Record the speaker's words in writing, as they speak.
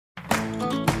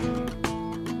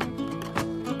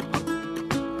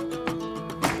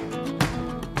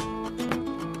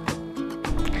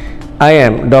I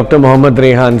am Dr. Mohammed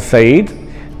Rehan Sayeed,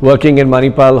 working in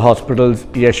Manipal Hospital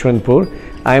Yeshwanthpur.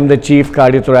 I am the Chief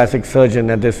Cardiothoracic Surgeon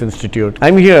at this institute. I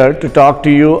am here to talk to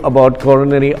you about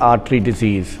coronary artery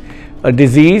disease, a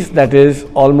disease that is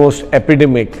almost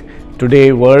epidemic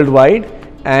today worldwide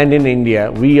and in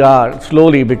India. We are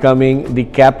slowly becoming the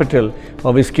capital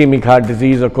of ischemic heart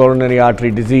disease or coronary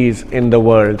artery disease in the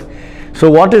world.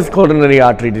 So what is coronary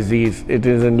artery disease? It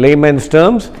is, in layman's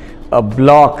terms, a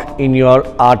block in your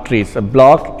arteries, a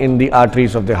block in the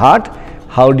arteries of the heart.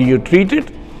 How do you treat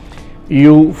it?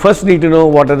 You first need to know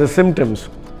what are the symptoms.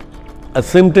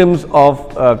 Symptoms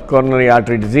of coronary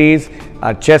artery disease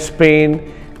are chest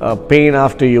pain, pain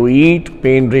after you eat,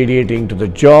 pain radiating to the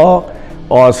jaw,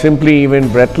 or simply even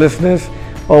breathlessness,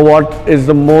 or what is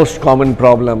the most common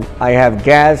problem? I have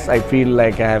gas, I feel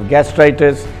like I have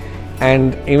gastritis,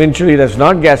 and eventually that's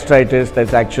not gastritis,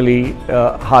 that's actually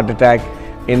heart attack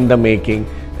in the making.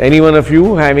 Any one of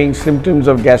you having symptoms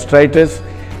of gastritis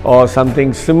or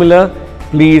something similar,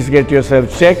 please get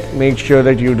yourself checked. Make sure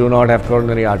that you do not have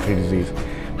coronary artery disease.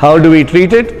 How do we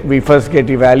treat it? We first get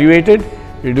evaluated.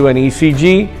 You do an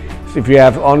ECG. So if you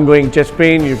have ongoing chest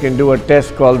pain, you can do a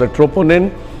test called the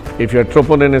troponin. If your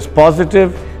troponin is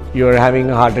positive, you are having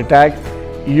a heart attack,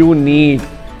 you need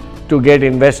to get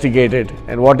investigated.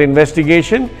 And what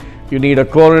investigation? You need a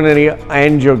coronary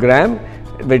angiogram,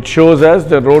 which shows us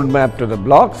the roadmap to the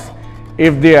blocks.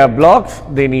 If they are blocks,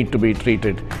 they need to be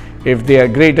treated. If they are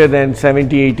greater than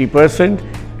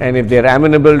 70–80% and if they are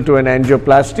amenable to an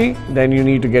angioplasty, then you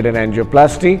need to get an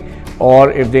angioplasty, or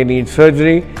if they need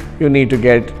surgery, you need to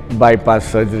get bypass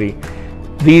surgery.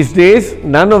 These days,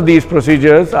 none of these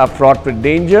procedures are fraught with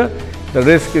danger. The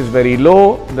risk is very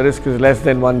low, the risk is less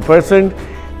than 1%,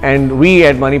 and we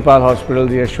at Manipal Hospital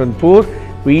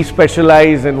Yeshwanthpur, we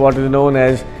specialize in what is known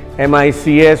as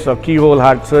MICS or keyhole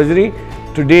heart surgery.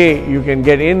 Today you can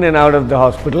get in and out of the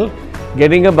hospital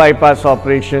getting a bypass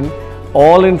operation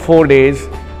all in 4 days,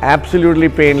 absolutely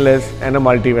painless, and a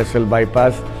multi-vessel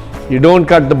bypass. You don't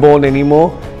cut the bone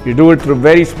anymore, you do it through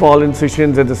very small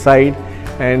incisions at the side,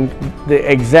 and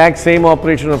the exact same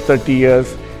operation of 30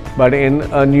 years but in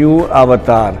a new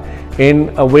avatar,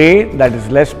 in a way that is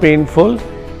less painful,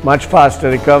 much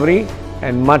faster recovery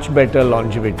and much better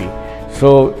longevity.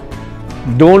 So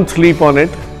don't sleep on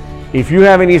it. If you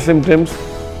have any symptoms,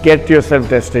 get yourself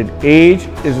tested. Age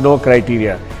is no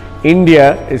criteria.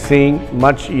 India is seeing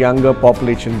much younger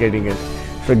population getting it.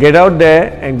 So get out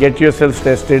there and get yourselves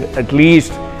tested at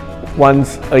least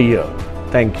once a year.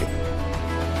 Thank you.